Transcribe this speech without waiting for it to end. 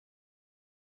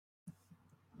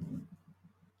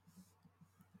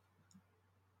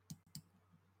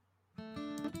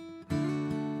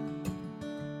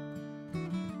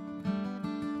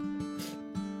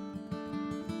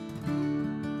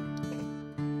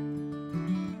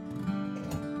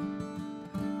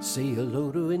Say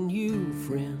hello to a new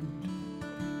friend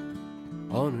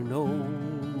on an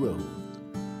old road.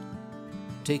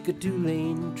 Take a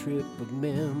two-lane trip of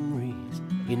memories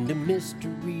into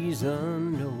mysteries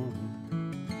unknown.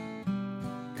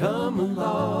 Come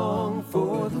along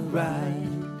for the ride.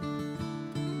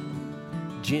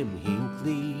 Jim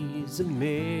Hinckley's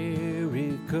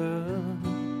America.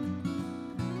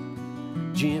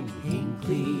 Jim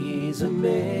Hinckley's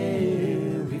America.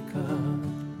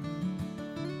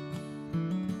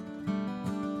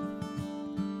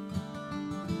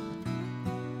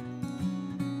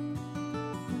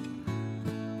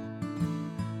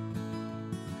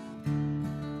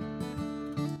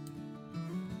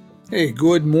 Hey,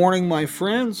 good morning, my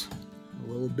friends. A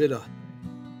little bit of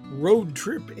road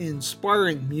trip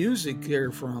inspiring music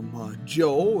here from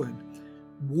Joe and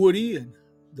Woody and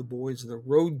the boys of the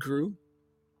Road Crew.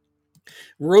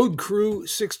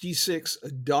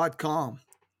 Roadcrew66.com.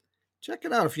 Check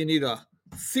it out if you need a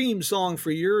theme song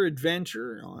for your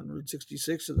adventure on Route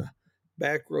 66 of the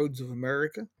back roads of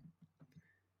America.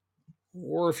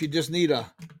 Or if you just need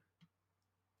a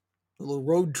little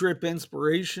road trip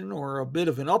inspiration or a bit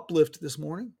of an uplift this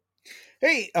morning.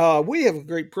 Hey, we have a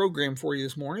great program for you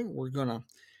this morning. We're going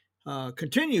to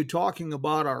continue talking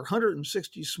about our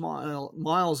 160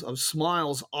 miles of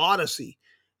Smiles Odyssey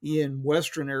in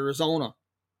western Arizona.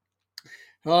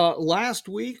 Last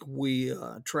week, we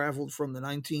traveled from the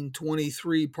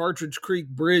 1923 Partridge Creek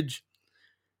Bridge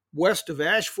west of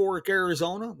Ash Fork,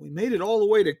 Arizona. We made it all the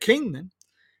way to Kingman,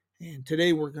 and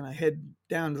today we're going to head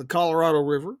down to the Colorado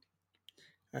River.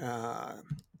 We're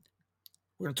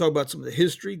going to talk about some of the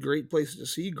history, great places to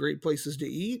see, great places to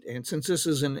eat. And since this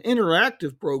is an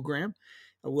interactive program,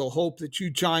 I will hope that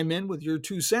you chime in with your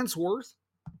 2 cents worth.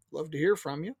 Love to hear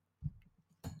from you.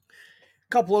 A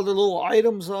couple other little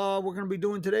items we're going to be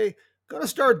doing today. Going to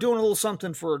start doing a little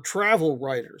something for travel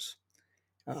writers.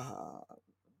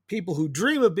 People who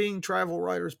dream of being travel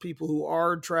writers, people who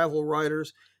are travel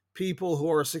writers, people who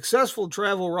are successful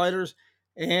travel writers,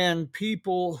 and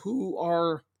people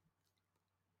who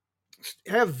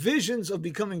have visions of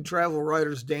becoming travel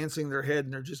writers dancing their head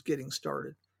and they're just getting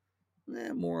started.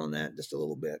 More on that in just a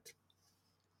little bit.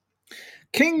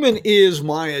 Kingman is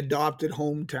my adopted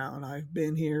hometown. I've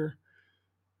been here,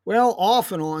 well,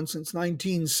 off and on since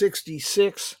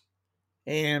 1966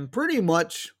 and pretty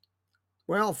much,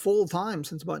 well, full time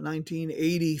since about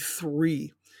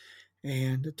 1983.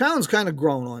 And the town's kind of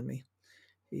grown on me.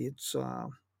 It's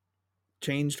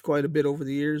changed quite a bit over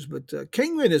the years, but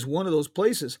Kingman is one of those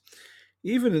places.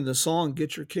 Even in the song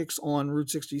Get Your Kicks on Route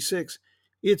 66,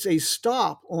 it's a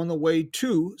stop on the way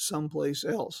to someplace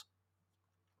else.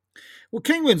 Well,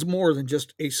 Kingman's more than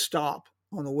just a stop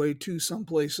on the way to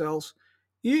someplace else.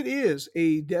 It is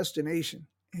a destination,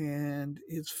 and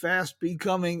it's fast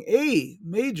becoming a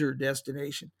major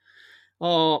destination.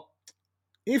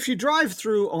 If you drive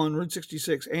through on Route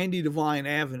 66, Andy Devine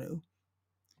Avenue,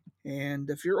 and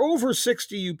if you're over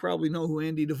 60, you probably know who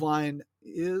Andy Devine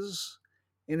is.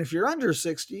 And if you're under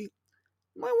 60, you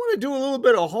might want to do a little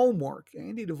bit of homework.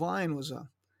 Andy Devine was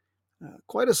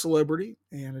quite a celebrity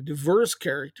and a diverse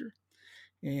character.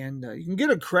 And you can get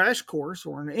a crash course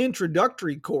or an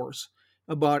introductory course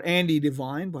about Andy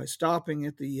Devine by stopping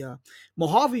at the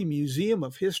Mojave Museum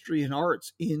of History and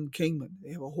Arts in Kingman.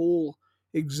 They have a whole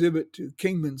exhibit to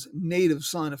Kingman's native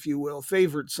son, if you will,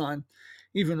 favorite son,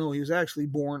 even though he was actually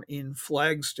born in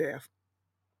Flagstaff.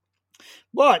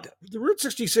 But the Route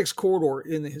 66 corridor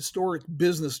in the historic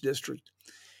business district,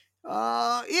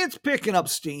 it's picking up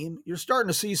steam. You're starting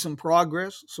to see some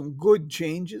progress, some good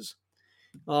changes.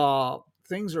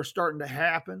 Things are starting to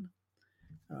happen.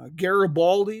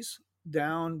 Garibaldi's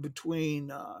down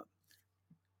between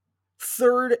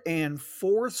 3rd and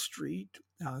 4th Street.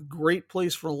 Great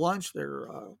place for lunch. They're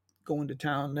going to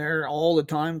town there all the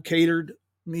time, catered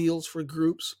meals for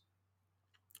groups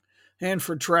and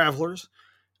for travelers.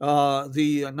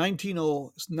 The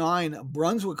 1909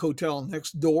 Brunswick Hotel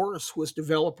next door, a Swiss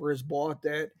developer has bought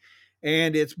that,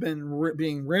 and it's been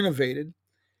being renovated.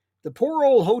 The poor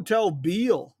old Hotel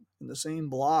Beale in the same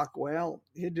block, well,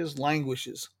 it just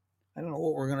languishes. I don't know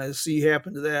what we're going to see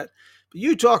happen to that. But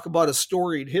you talk about a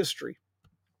storied history.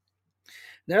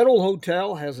 That old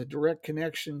hotel has a direct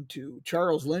connection to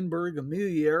Charles Lindbergh,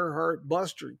 Amelia Earhart,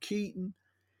 Buster Keaton.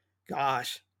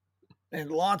 Gosh, and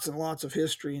lots of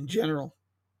history in general.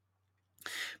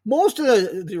 Most of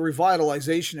the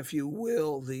revitalization, if you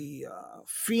will, the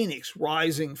phoenix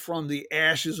rising from the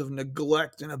ashes of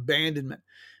neglect and abandonment,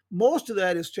 most of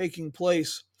that is taking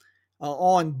place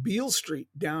on Beale Street,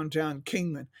 downtown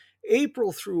Kingman.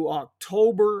 April through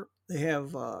October, they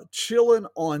have Chillin'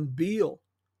 on Beale,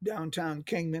 downtown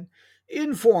Kingman.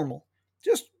 Informal.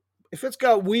 Just if it's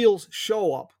got wheels,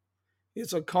 show up.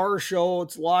 It's a car show,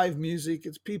 it's live music,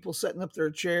 it's people setting up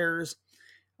their chairs,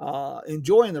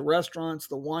 enjoying the restaurants,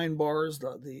 the wine bars,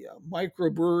 the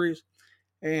microbreweries,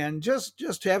 and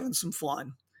just having some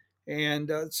fun. And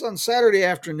it's on Saturday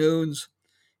afternoons,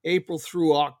 April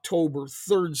through October,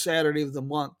 third Saturday of the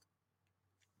month.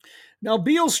 Now,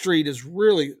 Beale Street has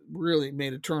really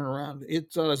made a turnaround.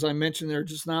 It's as I mentioned there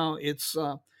just now, it's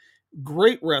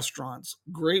great restaurants,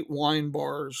 great wine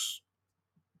bars,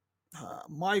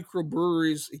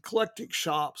 microbreweries, eclectic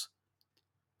shops.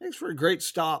 Makes for a great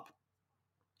stop.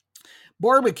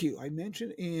 Barbecue. I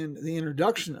mentioned in the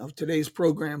introduction of today's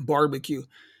program, barbecue.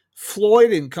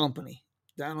 Floyd and Company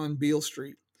down on Beale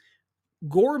Street.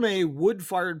 Gourmet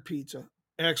wood-fired pizza.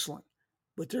 Excellent.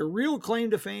 But their real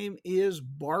claim to fame is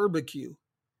barbecue.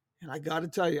 And I got to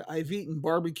tell you, I've eaten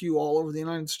barbecue all over the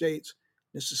United States.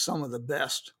 This is some of the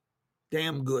best.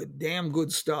 Damn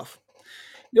good stuff.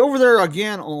 Over there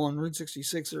again on Route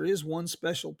 66, there is one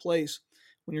special place.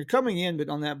 When you're coming in, but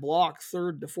on that block,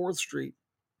 3rd to 4th Street,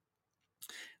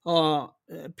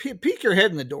 peek your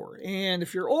head in the door. And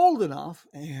if you're old enough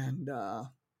and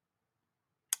got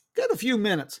a few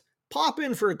minutes, pop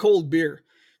in for a cold beer.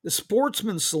 The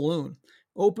Sportsman Saloon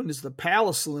opened as the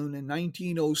Palace Saloon in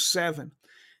 1907.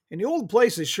 And the old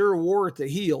place is sure wore at the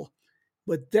heel,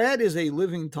 but that is a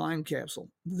living time capsule.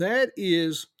 That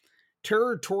is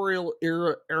territorial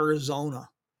era Arizona.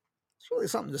 It's really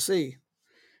something to see.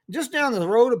 Just down the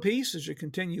road a piece, as you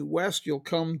continue west, you'll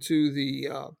come to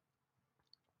the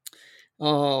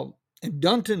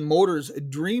Dunton Motors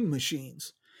Dream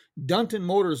Machines. Dunton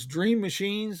Motors Dream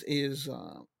Machines is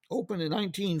opened in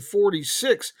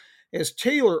 1946 as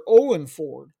Taylor Owen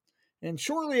Ford. And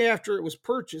shortly after it was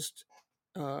purchased,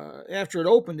 after it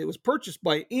opened, it was purchased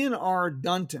by N.R.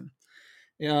 Dunton.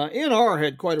 N.R.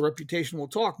 had quite a reputation. We'll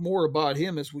talk more about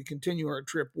him as we continue our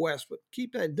trip west, but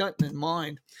keep that Dunton in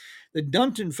mind. The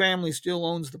Dunton family still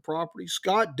owns the property.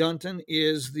 Scott Dunton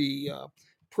is the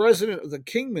president of the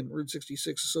Kingman Route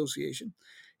 66 Association.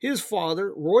 His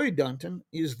father, Roy Dunton,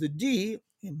 is the D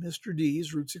in Mr.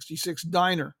 D's Route 66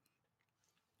 Diner.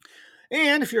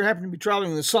 And if you're happening to be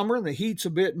traveling in the summer and the heat's a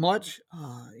bit much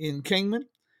in Kingman,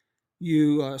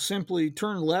 you simply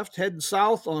turn left, heading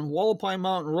south on Wallapai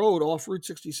Mountain Road off Route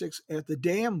 66 at the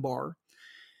Dam Bar.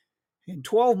 In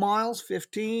 12 miles,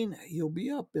 15, you'll be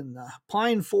up in the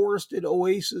pine forested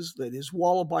oasis that is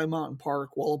Wallapai Mountain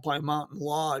Park, Wallapai Mountain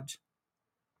Lodge.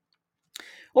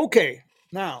 Okay,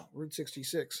 now Route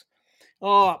 66.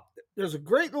 There's a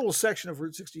great little section of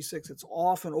Route 66 that's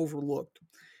often overlooked.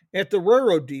 At the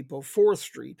railroad depot, 4th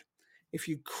Street, if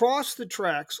you cross the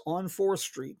tracks on 4th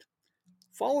Street,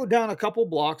 follow down a couple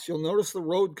blocks, you'll notice the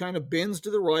road kind of bends to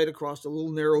the right across a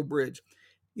little narrow bridge.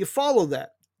 You follow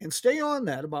that and stay on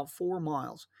that about 4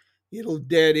 miles. It'll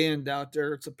dead end out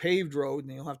there. It's a paved road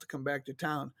and you'll have to come back to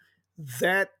town.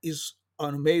 That is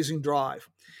an amazing drive.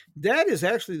 That is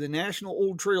actually the National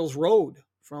Old Trails Road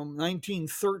from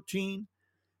 1913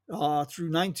 through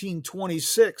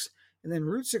 1926, and then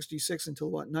Route 66 until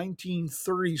about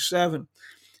 1937.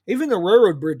 Even the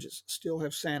railroad bridges still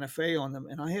have Santa Fe on them,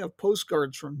 and I have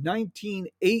postcards from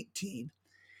 1918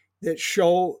 that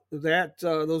show that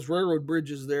those railroad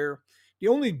bridges there. The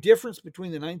only difference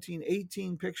between the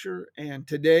 1918 picture and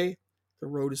today, the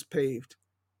road is paved.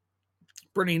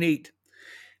 Pretty neat.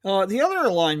 The other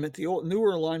alignment, the old,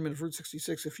 newer alignment of Route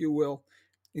 66, if you will,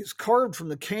 is carved from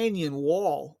the canyon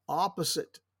wall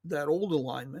opposite that old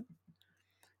alignment.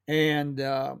 And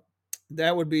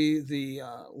that would be the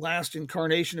last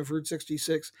incarnation of Route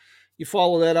 66. You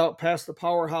follow that out past the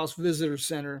Powerhouse Visitor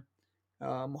Center,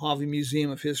 Mojave Museum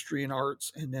of History and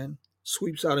Arts, and then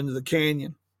sweeps out into the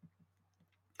canyon.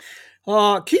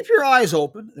 Keep your eyes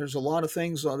open. There's a lot of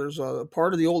things. There's a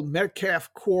part of the old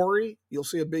Metcalf Quarry. You'll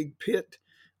see a big pit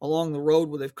along the road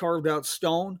where they've carved out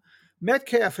stone.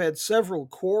 Metcalf had several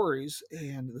quarries,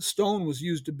 and the stone was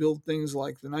used to build things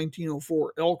like the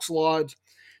 1904 Elks Lodge,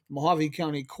 Mojave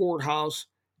County Courthouse,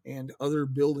 and other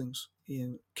buildings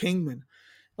in Kingman.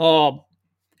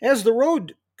 As the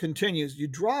road continues, you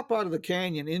drop out of the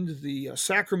canyon into the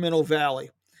Sacramento Valley,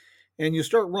 and you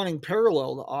start running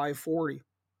parallel to I-40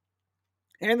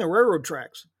 and the railroad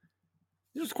tracks.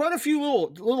 There's quite a few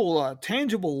little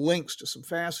tangible links to some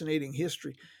fascinating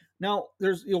history. Now,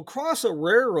 you'll cross a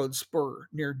railroad spur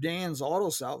near Dan's Auto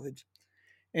Salvage,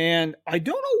 And I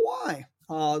don't know why.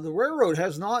 The railroad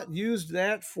has not used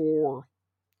that for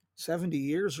 70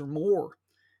 years or more.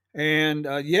 And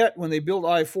yet, when they built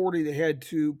I-40, they had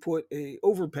to put a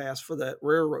overpass for that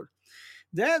railroad.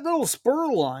 That little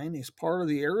spur line is part of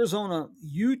the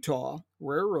Arizona-Utah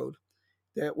Railroad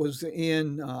that was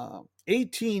in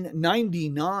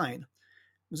 1899. It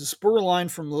was a spur line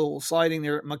from the little siding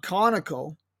there at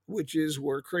Meconico, which is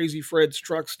where Crazy Fred's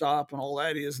truck stop and all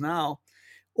that is now,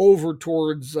 over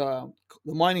towards the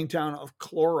mining town of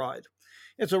Chloride.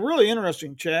 It's a really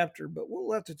interesting chapter, but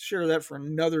we'll have to share that for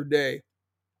another day.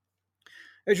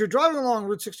 As you're driving along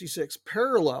Route 66,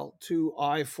 parallel to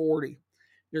I-40,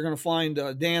 you're going to find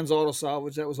Dan's Auto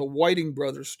Salvage. That was a Whiting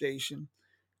Brothers station.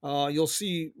 You'll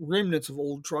see remnants of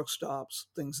old truck stops,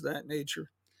 things of that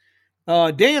nature.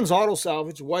 Dan's Auto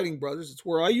Salvage, Whiting Brothers, it's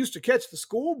where I used to catch the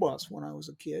school bus when I was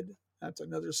a kid. That's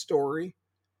another story.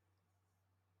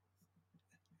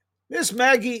 Miss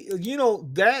Maggie, you know,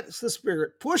 that's the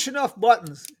spirit. Push enough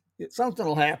buttons, something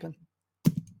will happen.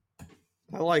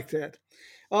 I like that.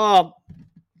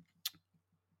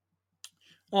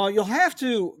 You'll have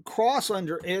to cross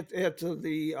under it at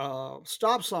the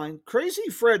stop sign. Crazy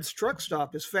Fred's truck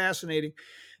stop is fascinating.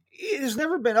 It has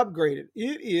never been upgraded.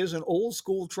 It is an old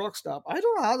school truck stop. I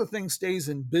don't know how the thing stays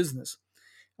in business,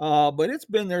 but it's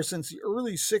been there since the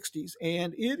early 60s,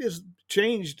 and it has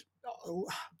changed.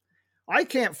 I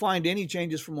can't find any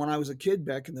changes from when I was a kid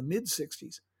back in the mid 60s.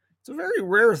 It's a very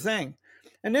rare thing.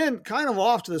 And then, kind of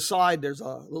off to the side, there's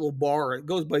a little bar. It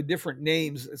goes by different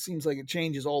names. It seems like it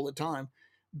changes all the time.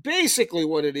 Basically,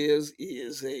 what it is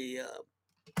a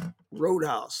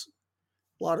roadhouse.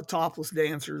 A lot of topless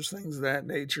dancers, things of that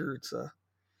nature. It's a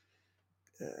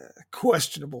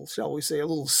questionable, shall we say, a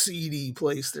little seedy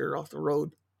place there off the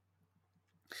road.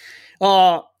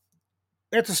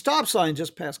 At the stop sign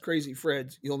just past Crazy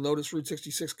Fred's, you'll notice Route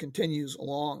 66 continues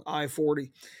along I-40.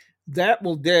 That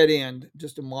will dead end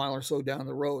just a mile or so down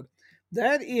the road.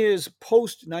 That is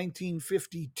post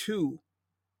 1952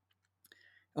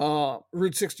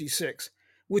 Route 66,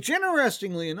 which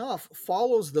interestingly enough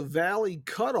follows the valley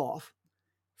cutoff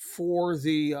for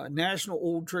the National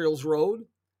Old Trails Road,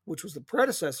 which was the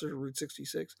predecessor to Route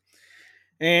 66.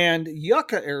 And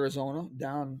Yucca, Arizona,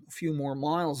 down a few more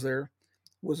miles there,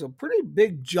 was a pretty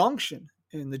big junction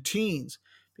in the teens,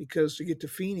 because to get to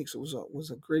Phoenix, it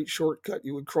was a great shortcut.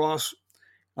 You would cross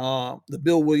the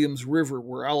Bill Williams River,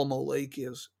 where Alamo Lake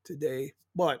is today.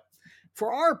 But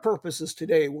for our purposes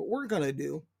today, what we're going to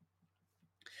do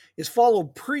is follow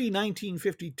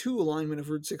pre-1952 alignment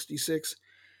of Route 66.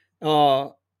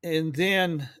 And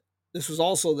then this was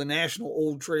also the National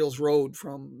Old Trails Road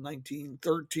from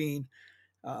 1913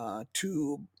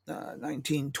 to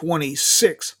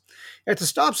 1926. At the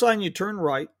stop sign, you turn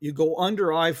right, you go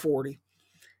under I-40.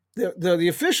 The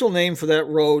official name for that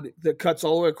road that cuts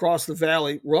all the way across the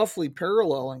valley, roughly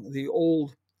paralleling the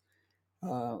old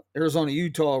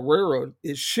Arizona-Utah Railroad,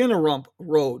 is Shinarump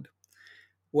Road.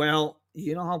 Well,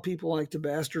 you know how people like to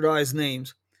bastardize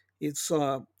names. It's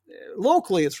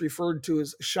locally it's referred to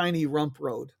as Shiny Rump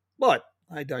Road, but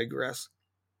I digress.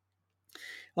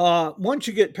 Once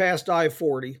you get past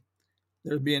I-40,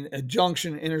 there'd be a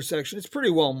junction intersection. It's pretty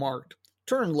well marked.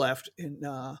 Turn left, and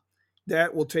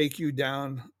that will take you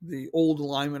down the old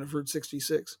alignment of Route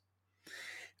 66.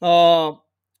 You'll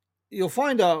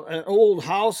find an old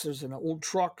house. There's an old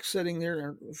truck sitting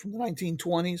there from the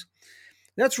 1920s.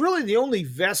 That's really the only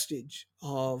vestige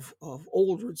of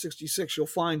old Route 66 you'll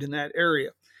find in that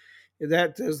area.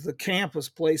 That is the campus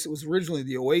place. It was originally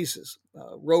the Oasis,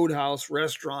 roadhouse,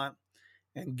 restaurant,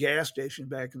 and gas station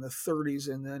back in the 30s,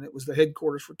 and then it was the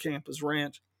headquarters for Campus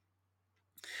Ranch.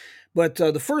 But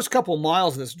the first couple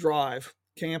miles of this drive,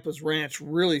 Campus Ranch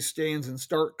really stands in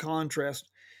stark contrast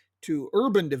to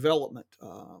urban development,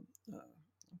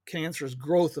 cancerous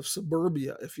growth of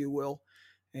suburbia, if you will,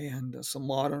 and some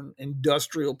modern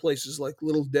industrial places like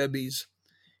Little Debbie's,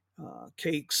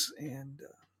 cakes and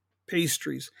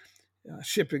pastries,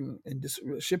 shipping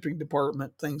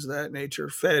department, things of that nature,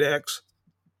 FedEx.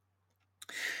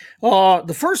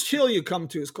 The first hill you come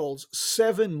to is called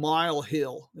 7 Mile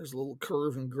Hill. There's a little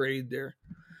curve and grade there.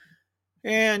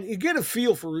 And you get a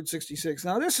feel for Route 66.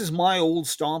 Now, this is my old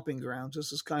stomping grounds.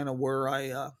 This is kind of where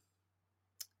I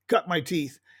cut my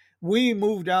teeth. We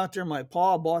moved out there. My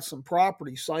pa bought some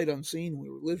property sight unseen.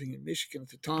 We were living in Michigan at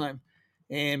the time.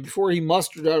 And before he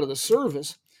mustered out of the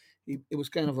service, it was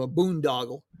kind of a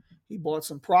boondoggle. He bought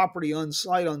some property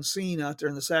sight unseen out there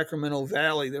in the Sacramento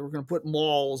Valley. They were going to put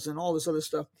malls and all this other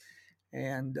stuff.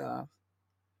 And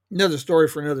another story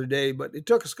for another day, but it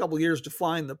took us a couple of years to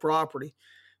find the property.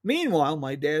 Meanwhile,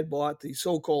 my dad bought the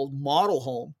so-called model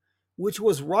home, which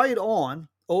was right on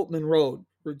Oatman Road,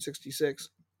 Route 66.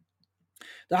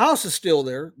 The house is still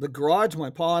there. The garage my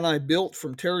pa and I built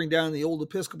from tearing down the old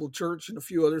Episcopal church and a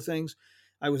few other things.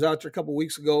 I was out there a couple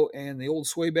weeks ago, and the old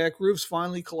swayback roofs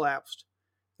finally collapsed.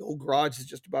 The old garage is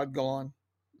just about gone.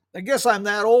 I guess I'm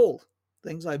that old.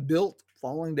 Things I built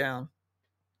falling down.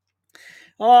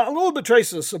 A little bit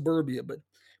traces of suburbia, but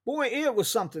boy, it was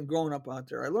something growing up out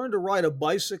there. I learned to ride a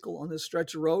bicycle on this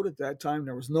stretch of road. At that time,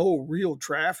 there was no real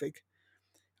traffic.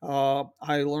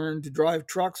 I learned to drive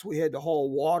trucks. We had to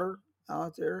haul water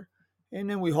out there, and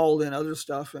then we hauled in other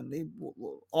stuff. And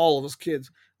all of us kids,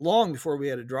 long before we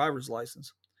had a driver's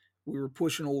license, we were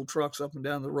pushing old trucks up and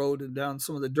down the road and down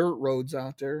some of the dirt roads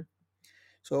out there.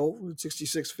 So Route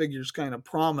 66 figures kind of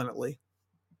prominently.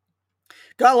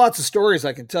 Got lots of stories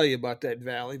I can tell you about that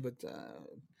valley, but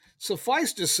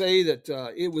suffice to say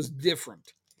that it was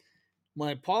different.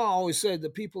 My pa always said the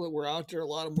people that were out there, a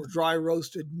lot of them were dry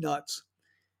roasted nuts.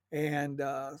 And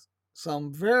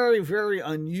some very, very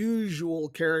unusual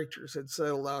characters had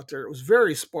settled out there. It was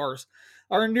very sparse.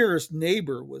 Our nearest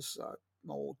neighbor was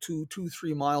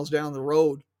 3 miles down the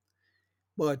road.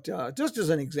 But just as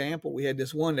an example, we had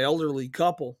this one elderly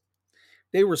couple.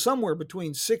 They were somewhere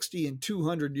between 60 and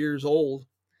 200 years old.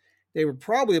 They were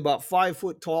probably about 5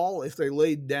 foot tall if they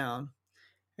laid down.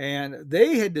 And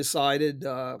they had decided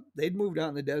they'd moved out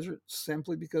in the desert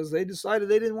simply because they decided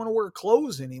they didn't want to wear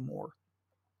clothes anymore.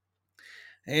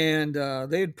 And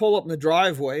they'd pull up in the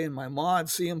driveway, and my ma'd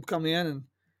see them come in, and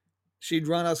she'd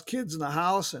run us kids in the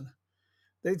house, and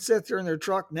they'd sit there in their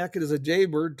truck naked as a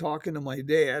jaybird talking to my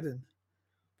dad. And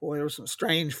boy, there were some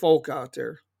strange folk out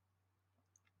there.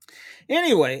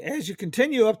 Anyway, as you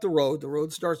continue up the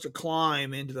road starts to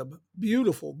climb into the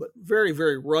beautiful but very,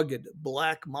 very rugged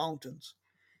Black Mountains.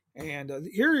 And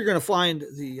here you're going to find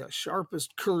the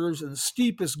sharpest curves and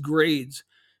steepest grades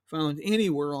found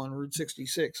anywhere on Route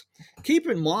 66. Keep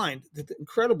in mind that,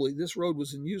 incredibly, this road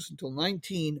was in use until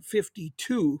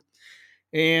 1952.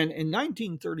 And in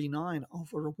 1939,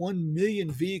 over 1 million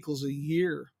vehicles a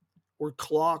year were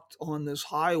clocked on this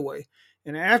highway.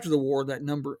 And after the war, that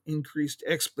number increased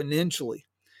exponentially.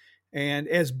 And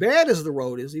as bad as the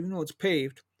road is, even though it's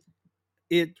paved,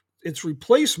 its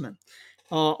replacement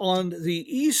on the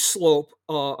east slope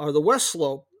or the west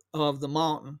slope of the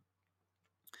mountain.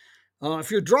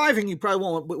 If you're driving, you probably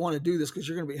won't want to do this because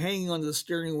you're going to be hanging onto the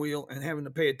steering wheel and having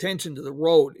to pay attention to the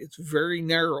road. It's very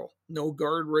narrow, no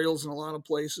guardrails in a lot of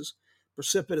places,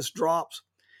 precipitous drops.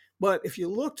 But if you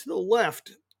look to the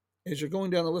left, as you're going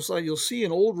down the left side, you'll see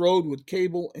an old road with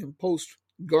cable and post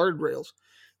guardrails.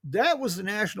 That was the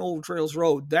National Old Trails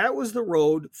Road. That was the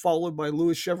road followed by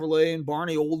Lewis Chevrolet and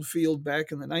Barney Oldfield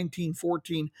back in the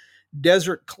 1914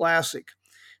 Desert Classic.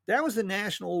 That was the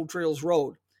National Old Trails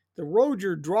Road. The road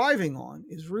you're driving on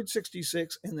is Route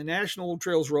 66 and the National Old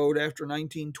Trails Road after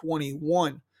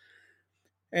 1921.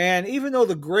 And even though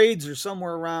the grades are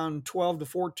somewhere around 12 to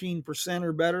 14%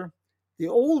 or better, the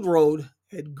old road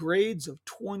had grades of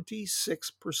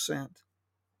 26%.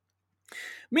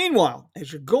 Meanwhile,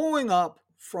 as you're going up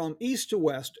from east to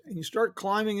west and you start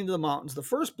climbing into the mountains, the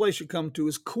first place you come to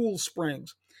is Cool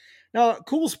Springs. Now,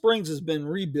 Cool Springs has been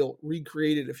rebuilt,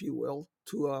 recreated, if you will,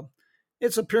 to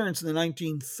its appearance in the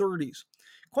 1930s.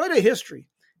 Quite a history.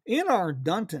 N.R.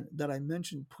 Dunton, that I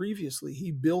mentioned previously,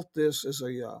 he built this as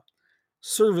a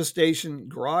service station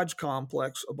garage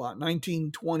complex about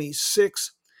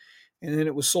 1926, and then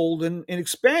it was sold and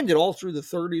expanded all through the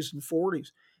 30s and 40s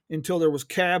until there was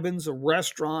cabins, a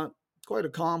restaurant, quite a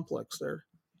complex there.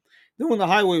 Then when the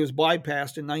highway was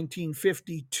bypassed in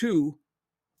 1952,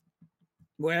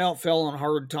 well, it fell on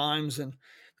hard times, and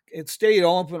it stayed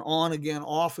open, on again,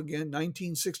 off again.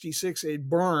 1966, it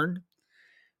burned.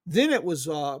 Then it was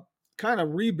kind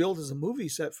of rebuilt as a movie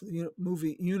set for the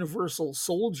movie Universal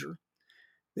Soldier.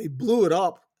 They blew it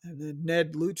up, and then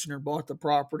Ned Luchner bought the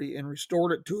property and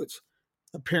restored it to its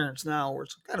appearance now, where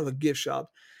it's kind of a gift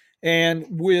shop. And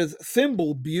with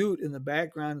Thimble Butte in the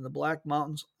background in the Black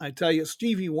Mountains, I tell you,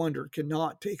 Stevie Wonder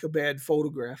cannot take a bad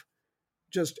photograph.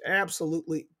 Just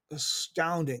absolutely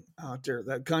astounding out there,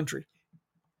 that country.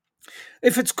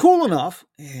 If it's cool enough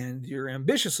and you're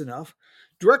ambitious enough,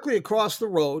 directly across the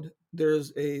road,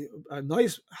 there's a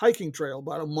nice hiking trail,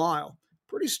 about a mile,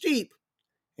 pretty steep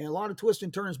and a lot of twists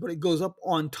and turns, but it goes up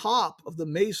on top of the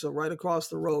mesa right across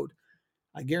the road.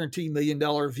 I guarantee $1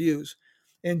 million views.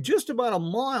 And just about a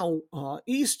mile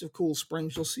east of Cool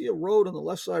Springs, you'll see a road on the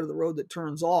left side of the road that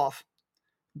turns off,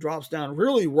 drops down,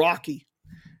 really rocky.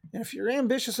 And if you're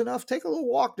ambitious enough, take a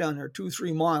little walk down there,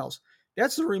 2-3 miles.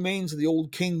 That's the remains of the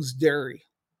old King's Dairy.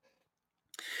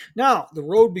 Now, the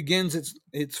road begins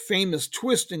its famous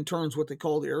twist and turns, what they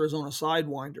call the Arizona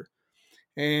Sidewinder.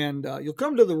 And you'll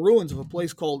come to the ruins of a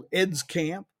place called Ed's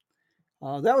Camp.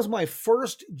 That was my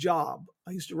first job.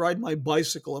 I used to ride my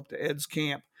bicycle up to Ed's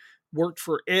Camp. Worked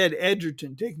for Ed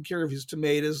Edgerton, taking care of his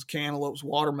tomatoes, cantaloupes,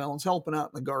 watermelons, helping out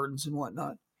in the gardens and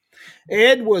whatnot.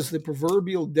 Ed was the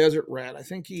proverbial desert rat. I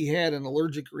think he had an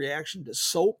allergic reaction to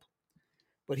soap,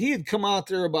 but he had come out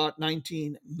there about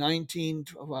 1919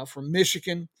 from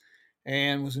Michigan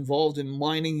and was involved in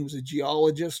mining. He was a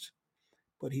geologist,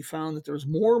 but he found that there was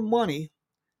more money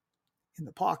in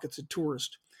the pockets of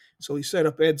tourists. So he set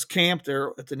up Ed's Camp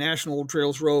there at the National Old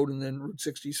Trails Road and then Route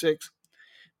 66.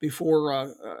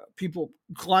 Before people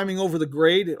climbing over the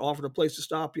grade, it offered a place to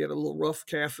stop. You had a little rough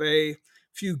cafe,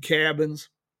 few cabins,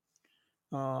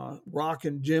 rock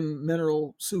and gem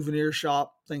mineral souvenir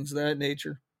shop, things of that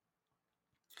nature.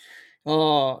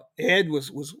 Ed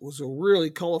was a really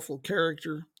colorful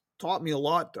character. Taught me a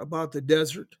lot about the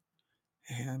desert,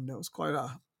 and it was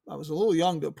I was a little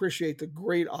young to appreciate the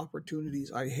great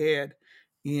opportunities I had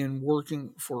in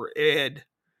working for Ed.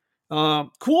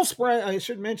 Cool Spring, I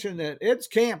should mention that Ed's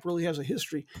Camp really has a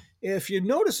history. If you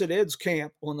notice at Ed's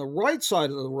Camp, on the right side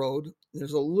of the road,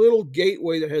 there's a little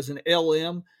gateway that has an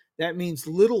LM. That means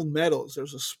Little Meadows.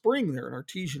 There's a spring there, an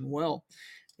artesian well.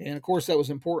 And of course, that was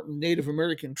important Native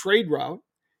American trade route.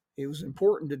 It was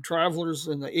important to travelers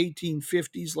in the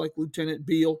 1850s, like Lieutenant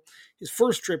Beale. His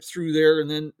first trip through there,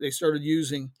 and then they started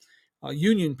using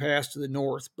Union Pass to the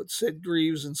north, but Sid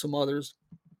Greaves and some others.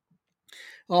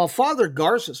 Father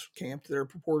Garces camped there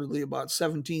purportedly about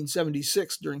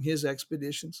 1776 during his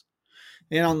expeditions.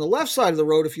 And on the left side of the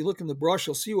road, if you look in the brush,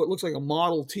 you'll see what looks like a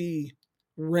Model T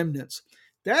remnants.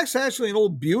 That's actually an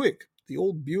old Buick, the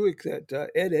old Buick that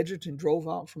Ed Edgerton drove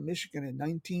out from Michigan in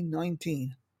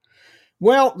 1919.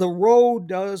 Well, the road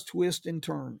does twist and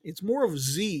turn. It's more of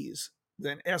Z's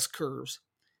than S curves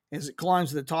as it climbs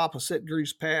to the top of Sid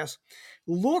Greaves Pass.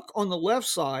 Look on the left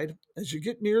side as you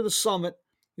get near the summit.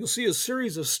 You'll see a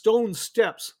series of stone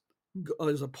steps.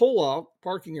 There's a pull-out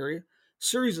parking area,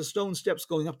 series of stone steps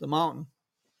going up the mountain.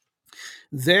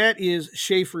 That is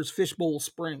Schaefer's Fishbowl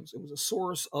Springs. It was a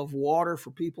source of water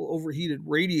for people overheated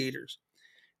radiators,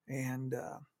 and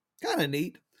kind of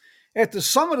neat. At the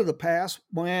summit of the pass,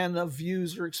 man, the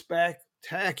views are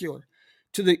spectacular.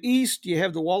 To the east, you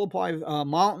have the Wallapai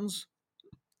Mountains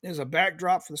as a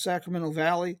backdrop for the Sacramento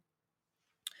Valley.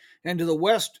 And to the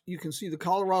west, you can see the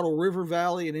Colorado River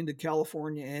Valley and into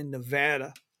California and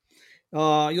Nevada.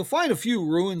 You'll find a few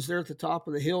ruins there at the top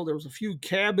of the hill. There was a few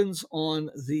cabins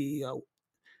on the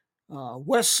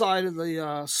west side of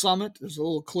the summit. There's a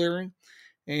little clearing.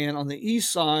 And on the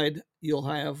east side, you'll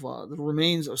have the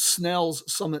remains of Snell's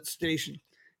Summit Station,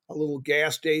 a little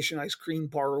gas station, ice cream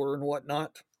parlor, and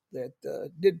whatnot that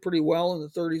did pretty well in the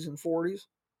 30s and 40s.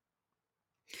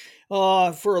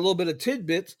 For a little bit of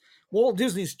tidbits, Walt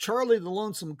Disney's Charlie the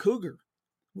Lonesome Cougar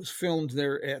was filmed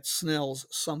there at Snell's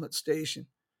Summit Station.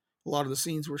 A lot of the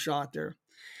scenes were shot there.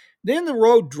 Then the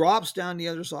road drops down the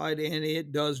other side, and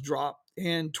it does drop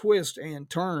and twist and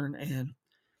turn. And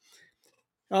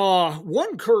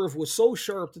one curve was so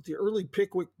sharp that the early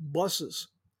Pickwick buses,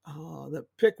 that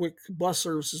Pickwick bus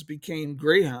services became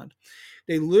Greyhound.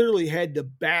 They literally had to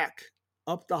back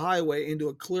up the highway into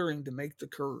a clearing to make the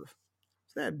curve.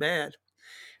 It's that bad.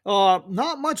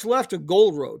 Not much left of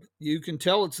Gold Road. You can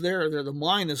tell it's there. The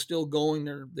mine is still going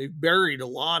there. They've buried a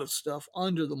lot of stuff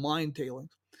under the mine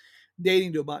tailings,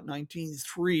 dating to about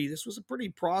 1903. This was a pretty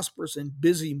prosperous and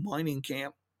busy mining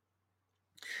camp.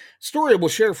 Story we'll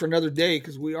share for another day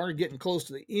because we are getting close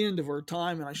to the end of our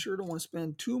time, and I sure don't want to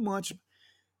spend too much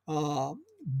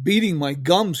beating my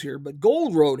gums here. But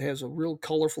Gold Road has a real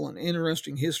colorful and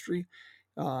interesting history.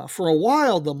 For a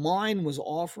while, the mine was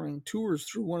offering tours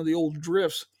through one of the old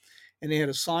drifts, and they had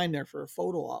a sign there for a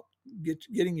photo op,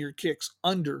 getting your kicks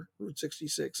under Route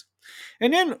 66.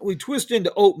 And then we twist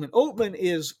into Oatman. Oatman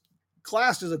is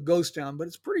classed as a ghost town, but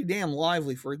it's pretty damn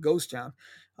lively for a ghost town.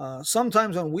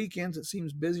 Sometimes on weekends, it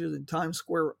seems busier than Times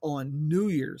Square on New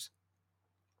Year's.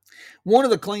 One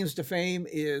of the claims to fame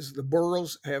is the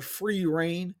Burros have free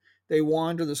reign. They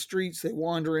wander the streets. They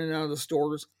wander in and out of the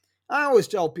stores. I always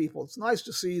tell people it's nice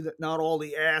to see that not all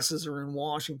the asses are in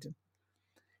Washington.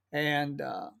 And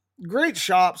great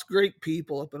shops, great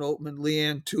people up in Oatman.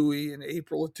 Leanne Toohey and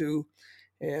April Attu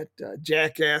at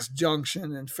Jackass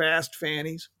Junction and Fast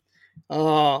Fanny's.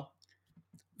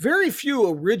 Very few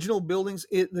original buildings.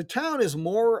 The town is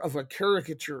more of a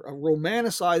caricature, a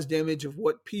romanticized image of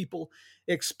what people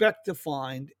expect to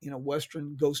find in a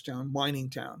western ghost town, mining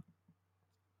town.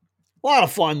 A lot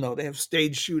of fun, though. They have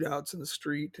stage shootouts in the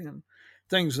street and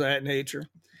things of that nature.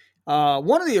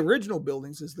 One of the original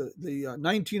buildings is the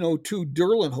 1902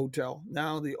 Derlin Hotel,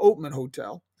 now the Oatman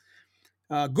Hotel.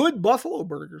 Good buffalo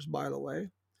burgers, by the way.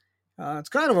 It's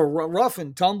kind of a rough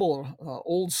and tumble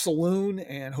old saloon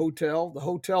and hotel. The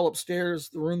hotel upstairs,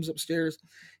 the rooms upstairs,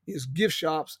 is gift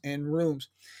shops and rooms.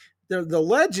 The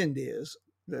legend is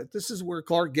that this is where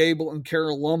Clark Gable and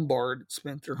Carole Lombard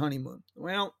spent their honeymoon.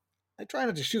 Well, I try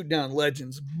not to shoot down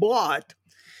legends, but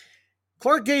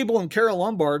Clark Gable and Carole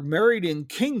Lombard married in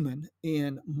Kingman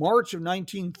in March of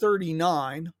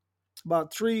 1939.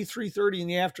 About 3:30 in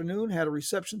the afternoon, had a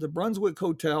reception at the Brunswick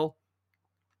Hotel,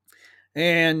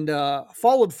 and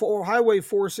followed Highway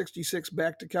 466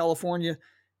 back to California.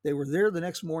 They were there the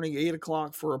next morning, 8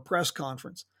 o'clock, for a press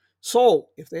conference. So,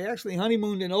 if they actually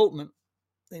honeymooned in Oatman,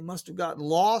 they must have gotten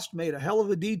lost, made a hell of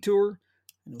a detour,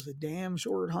 and it was a damn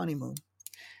short honeymoon.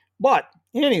 But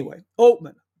anyway,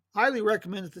 Oatman, highly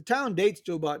recommended. The town dates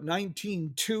to about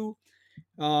 1902.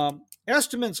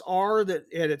 Estimates are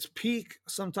that at its peak,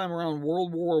 sometime around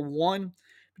World War I,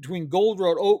 between Gold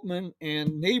Road, Oatman,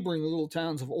 and neighboring little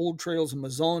towns of Old Trails and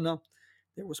Mizona,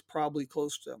 there was probably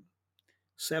close to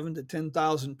 7,000 to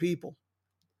 10,000 people.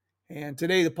 And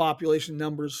today the population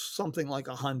numbers something like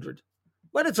 100.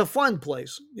 But it's a fun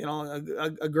place,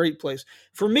 a great place.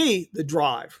 For me, the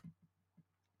drive.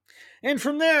 And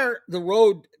from there, the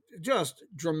road just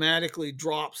dramatically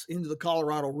drops into the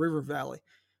Colorado River Valley,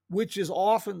 which is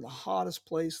often the hottest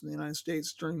place in the United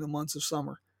States during the months of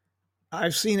summer.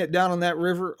 I've seen it down on that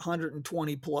river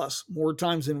 120 plus, more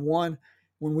times than one.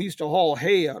 When we used to haul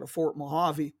hay out of Fort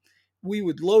Mojave, we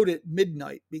would load at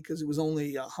midnight because it was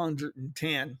only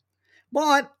 110.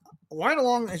 But right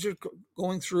along as you're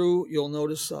going through, you'll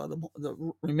notice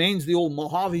the remains of the old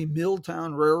Mojave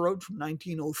Milltown Railroad from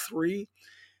 1903.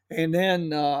 And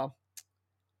then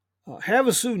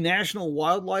Havasu National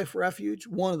Wildlife Refuge,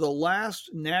 one of the last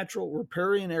natural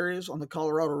riparian areas on the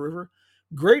Colorado River.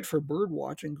 Great for bird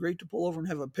watching, great to pull over and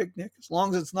have a picnic, as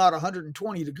long as it's not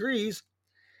 120 degrees.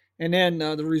 And then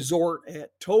the resort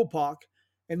at Topak,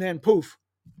 and then poof,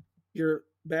 you're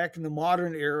back in the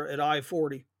modern era at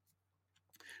I-40.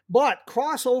 But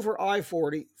cross over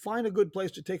I-40, find a good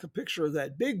place to take a picture of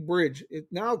that big bridge. It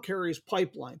now carries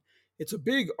pipeline. It's a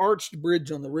big arched bridge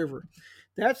on the river.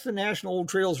 That's the National Old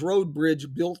Trails Road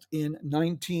Bridge, built in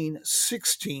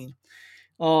 1916.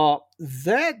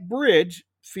 That bridge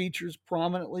features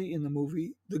prominently in the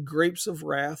movie The Grapes of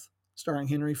Wrath, starring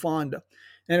Henry Fonda.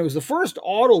 And it was the first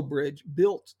auto bridge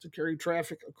built to carry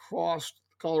traffic across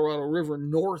the Colorado River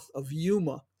north of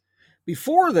Yuma.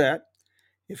 Before that,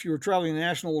 if you were traveling the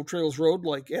National Old Trails Road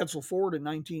like Edsel Ford in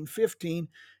 1915,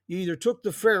 you either took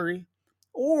the ferry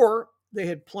or they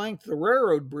had planked the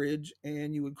railroad bridge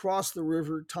and you would cross the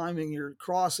river, timing your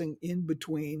crossing in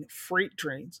between freight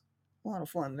trains. A lot of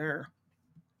fun there.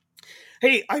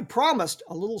 Hey, I promised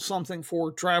a little something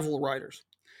for travel writers.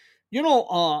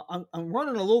 I'm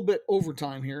running a little bit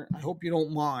overtime here. I hope you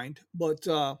don't mind. But,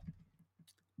 the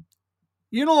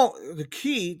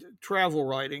key to travel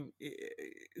writing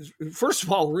is, first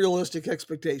of all, realistic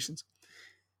expectations.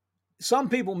 Some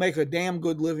people make a damn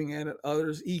good living at it.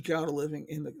 Others eke out a living.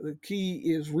 And the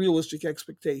key is realistic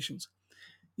expectations.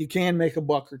 You can make a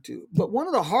buck or two. But one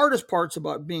of the hardest parts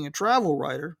about being a travel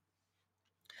writer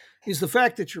is the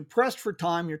fact that you're pressed for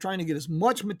time. You're trying to get as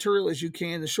much material as you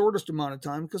can in the shortest amount of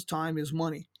time, because time is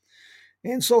money.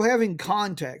 And so having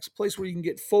contacts, a place where you can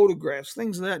get photographs,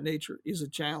 things of that nature, is a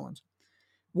challenge.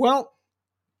 Well,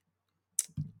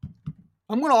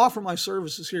 I'm going to offer my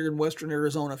services here in Western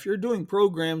Arizona. If you're doing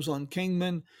programs on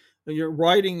Kingman, or you're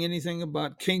writing anything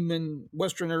about Kingman,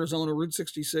 Western Arizona, Route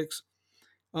 66,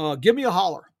 give me a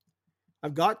holler.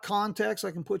 I've got contacts I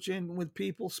can put you in with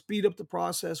people, speed up the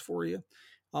process for you.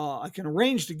 I can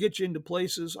arrange to get you into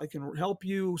places. I can help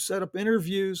you set up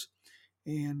interviews,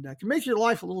 and I can make your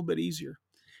life a little bit easier.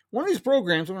 One of these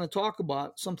programs, I'm going to talk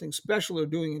about something special they're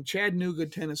doing in Chattanooga,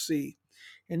 Tennessee.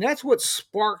 And that's what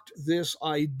sparked this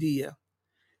idea.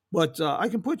 But I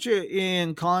can put you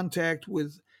in contact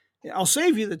with, I'll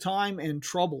save you the time and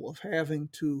trouble of having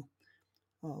to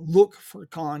look for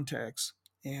contacts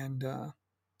and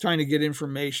trying to get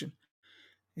information.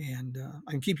 And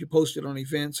I can keep you posted on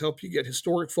events, help you get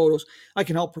historic photos. I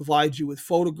can help provide you with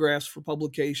photographs for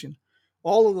publication.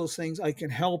 All of those things I can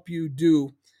help you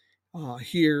do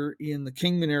here in the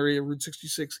Kingman area, Route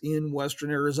 66 in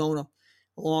Western Arizona,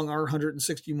 along our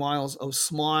 160 miles of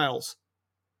smiles.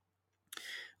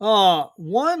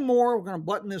 One more, we're going to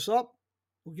button this up.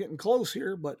 We're getting close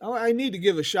here, but I need to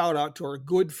give a shout out to our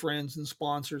good friends and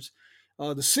sponsors.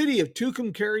 The city of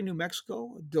Tucumcari, New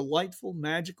Mexico, a delightful,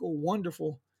 magical,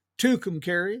 wonderful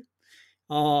Tucumcari.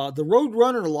 The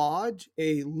Roadrunner Lodge,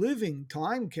 a living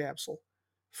time capsule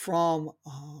from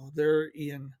there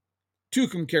in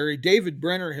Tucumcari. David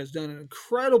Brenner has done an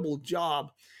incredible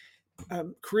job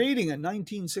creating a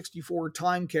 1964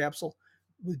 time capsule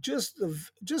with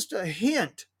just a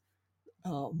hint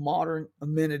modern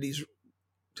amenities,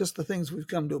 just the things we've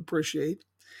come to appreciate.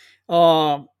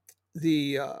 The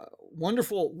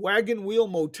wonderful Wagon Wheel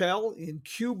Motel in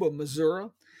Cuba, Missouri,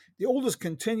 the oldest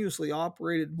continuously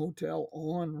operated motel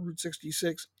on Route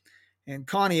 66. And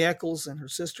Connie Eccles and her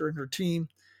sister and her team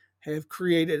have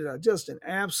created just an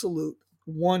absolute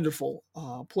wonderful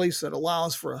place that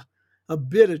allows for a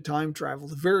bit of time travel,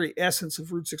 the very essence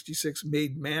of Route 66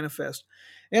 made manifest.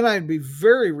 And I'd be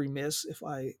very remiss if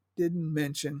I didn't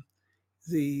mention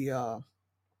the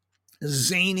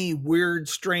zany, weird,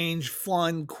 strange,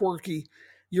 fun, quirky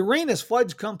Uranus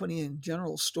Fudge Company and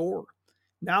General Store,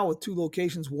 now with 2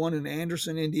 locations, one in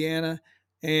Anderson, Indiana,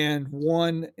 and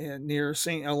one near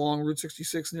along Route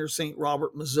 66 near St.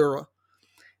 Robert, Missouri.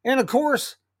 And of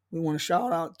course, we want to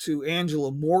shout out to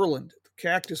Angela Moreland at the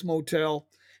Cactus Motel.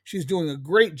 She's doing a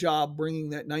great job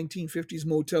bringing that 1950s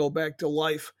motel back to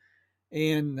life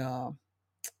in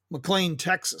McLean,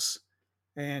 Texas.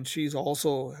 And she's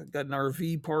also got an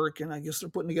RV park, and I guess they're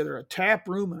putting together a tap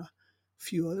room and a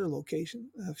few other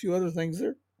locations, a few other things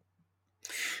there.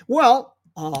 Well,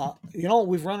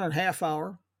 we've run our half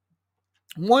hour.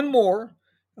 One more,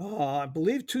 I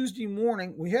believe Tuesday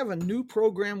morning, we have a new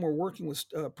program. We're working with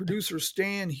producer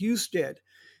Stan Husted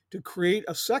to create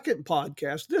a second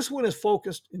podcast. This one is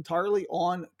focused entirely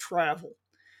on travel.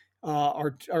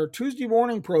 Our Tuesday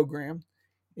morning program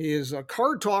is a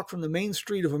Car Talk from the Main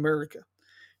Street of America.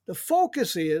 The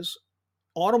focus is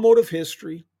automotive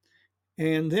history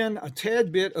and then a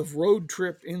tad bit of road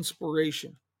trip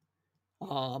inspiration.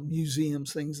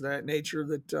 Museums, things of that nature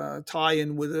that tie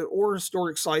in with it, or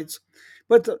historic sites.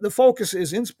 But the focus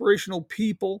is inspirational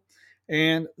people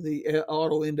and the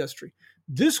auto industry.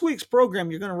 This week's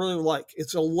program you're going to really like.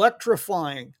 It's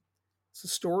electrifying. It's a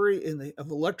story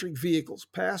of electric vehicles,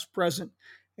 past, present,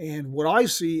 and what I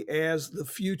see as the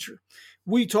future.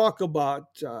 We talk about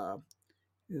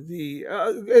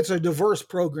it's a diverse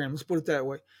program, let's put it that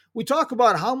way. We talk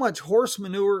about how much horse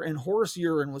manure and horse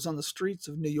urine was on the streets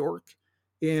of New York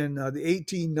in the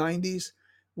 1890s.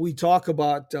 We talk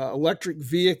about electric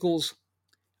vehicles,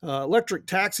 electric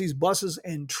taxis, buses,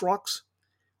 and trucks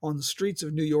on the streets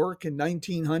of New York in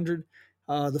 1900,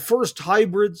 the first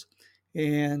hybrids.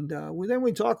 And then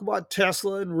we talk about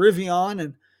Tesla and Rivian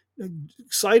and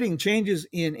exciting changes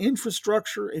in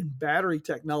infrastructure and battery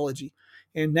technology.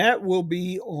 And that will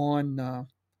be on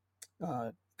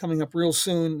coming up real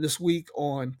soon this week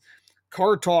on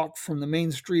Car Talk from the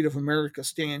Main Street of America.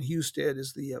 Stan Husted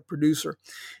is the producer.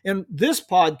 And this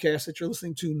podcast that you're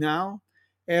listening to now,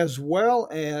 as well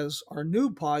as our new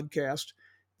podcast,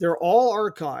 they're all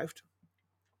archived.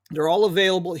 They're all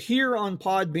available here on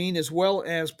Podbean, as well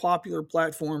as popular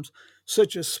platforms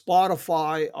such as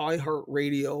Spotify,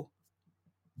 iHeartRadio,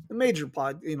 the major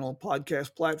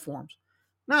podcast platforms.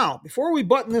 Now, before we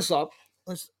button this up,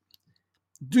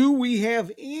 do we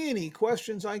have any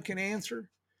questions I can answer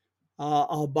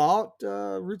about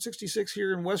Route 66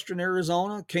 here in western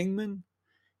Arizona, Kingman,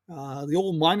 the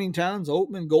old mining towns,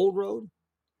 Oatman, Gold Road?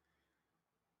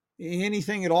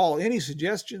 Anything at all? Any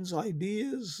suggestions,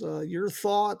 ideas, your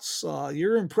thoughts,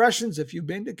 your impressions if you've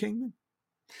been to Kingman?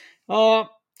 I'm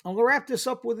going to wrap this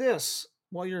up with this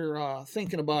while you're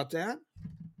thinking about that.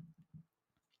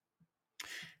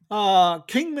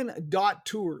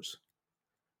 Kingman.tours.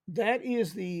 That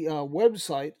is the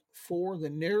website for the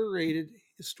narrated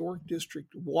historic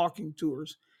district walking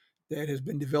tours that has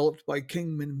been developed by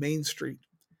Kingman Main Street.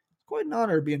 It's quite an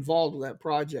honor to be involved with that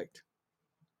project.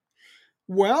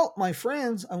 Well, my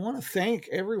friends, I want to thank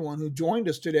everyone who joined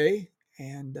us today,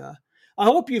 and I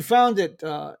hope you found it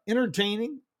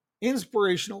entertaining,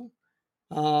 inspirational,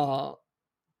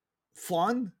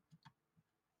 fun,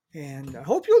 and I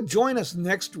hope you'll join us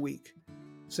next week.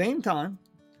 Same time.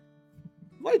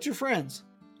 Invite your friends.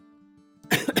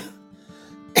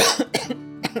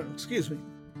 Excuse me.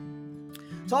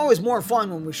 It's always more fun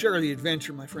when we share the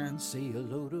adventure, my friends. Say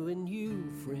hello to a new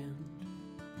friend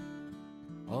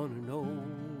on an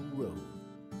old road.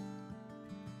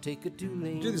 Take a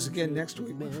two-lane. Do this again next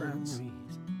week, my friends.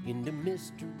 Into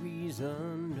mysteries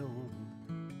unknown.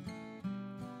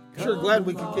 Sure glad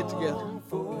we could get together.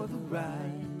 For the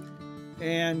ride.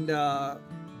 And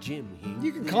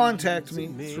you can contact me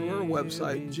through our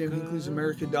website,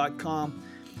 JimHinckley'sAmerica.com.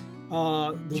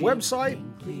 The website,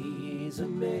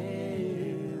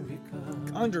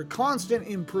 under constant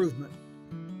improvement.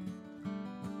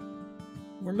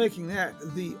 We're making that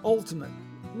the ultimate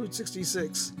Route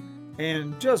 66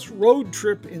 and just road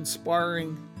trip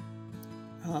inspiring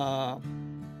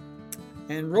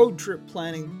and road trip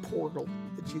planning portal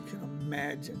that you can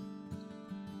imagine.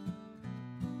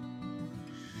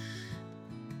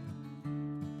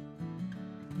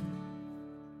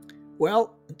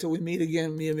 Well, until we meet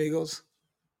again, mi amigos,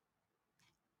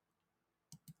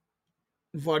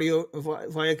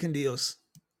 vaya con Dios.